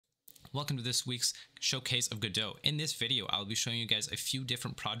Welcome to this week's showcase of Godot. In this video, I'll be showing you guys a few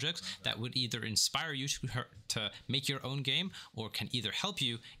different projects that would either inspire you to make your own game or can either help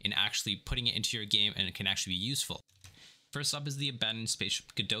you in actually putting it into your game and it can actually be useful. First up is the Abandoned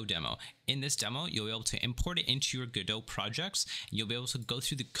Spaceship Godot demo. In this demo, you'll be able to import it into your Godot projects. You'll be able to go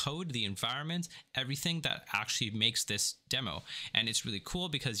through the code, the environment, everything that actually makes this demo. And it's really cool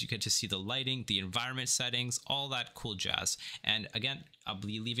because you get to see the lighting, the environment settings, all that cool jazz. And again, I'll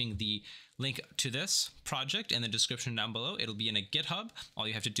be leaving the link to this project in the description down below. It'll be in a GitHub. All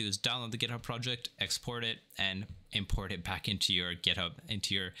you have to do is download the GitHub project, export it, and import it back into your GitHub,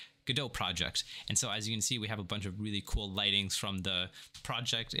 into your Godot project. And so as you can see, we have a bunch of really cool lightings from the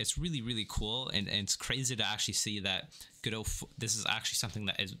project. It's really, really cool. And it's crazy to actually see that Godot, this is actually something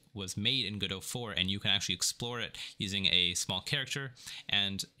that was made in Godot 4, and you can actually explore it using a small character.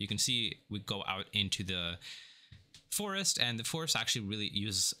 And you can see we go out into the forest, and the forest actually really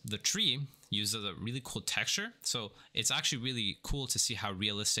uses a really cool texture. So it's actually really cool to see how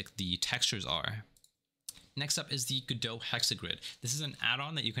realistic the textures are. Next up is the Godot Hexa Grid. This is an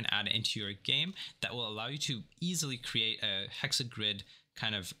add-on that you can add into your game that will allow you to easily create a Hexa Grid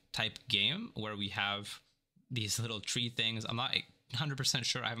kind of type game where we have these little tree things. I'm not 100%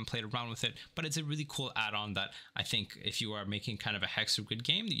 sure, I haven't played around with it, but it's a really cool add-on that I think if you are making kind of a Hexa Grid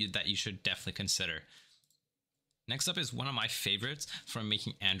game that you should definitely consider. Next up is one of my favorites from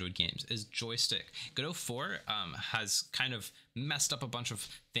making Android games is Joystick. Godot 4 has kind of messed up a bunch of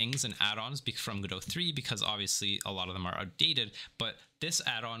things and add-ons from Godot 3 because obviously a lot of them are outdated, but this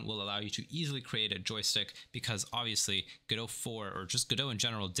add-on will allow you to easily create a joystick because obviously Godot 4 or just Godot in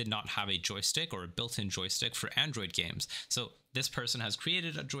general did not have a joystick or a built-in joystick for Android games. So this person has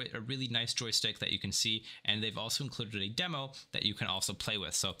created a really nice joystick that you can see, and they've also included a demo that you can also play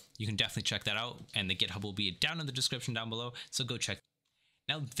with. So you can definitely check that out, and the GitHub will be down in the description down below, so go check.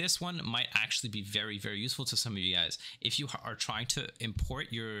 Now, this one might actually be very, very useful to some of you guys if you are trying to import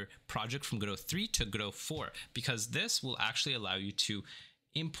your project from Godot 3 to Godot 4, because this will actually allow you to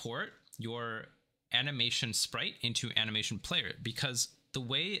import your AnimationSprite into AnimationPlayer, because the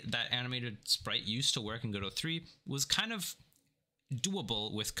way that AnimatedSprite used to work in Godot 3 was kind of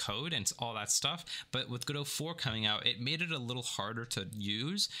doable with code and all that stuff, but with Godot 4 coming out, it made it a little harder to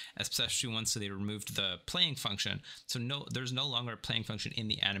use, especially once they removed the playing function. So there's no longer a playing function in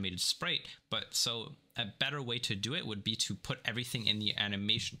the AnimatedSprite, but so a better way to do it would be to put everything in the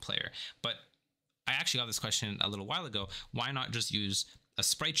AnimationPlayer. But I actually got this question a little while ago, why not just use a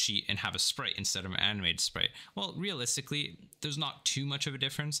sprite sheet and have a sprite instead of an animated sprite? Well, realistically, there's not too much of a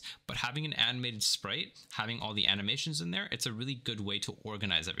difference, but having an animated sprite, having all the animations in there, it's a really good way to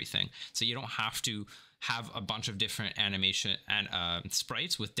organize everything. So you don't have to have a bunch of different animation and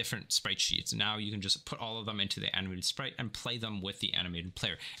sprites with different sprite sheets. Now you can just put all of them into the animated sprite and play them with the animated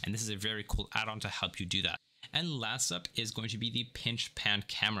player. And this is a very cool add-on to help you do that. And last up is going to be the PinchPan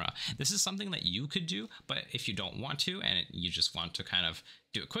camera. This is something that you could do, but if you don't want to and you just want to kind of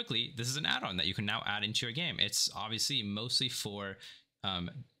do it quickly, this is an add-on that you can now add into your game. It's obviously mostly for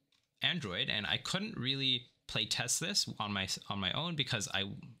Android, and I couldn't really play test this on my own because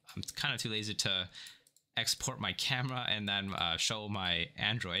I'm kind of too lazy to export my camera and then show my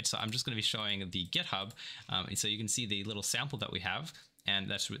Android. So I'm just going to be showing the GitHub, so you can see the little sample that we have, and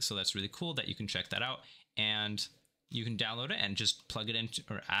that's really cool that you can check that out. And you can download it and just plug it in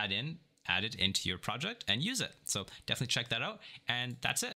or add it into your project and use it. So definitely check that out. And that's it.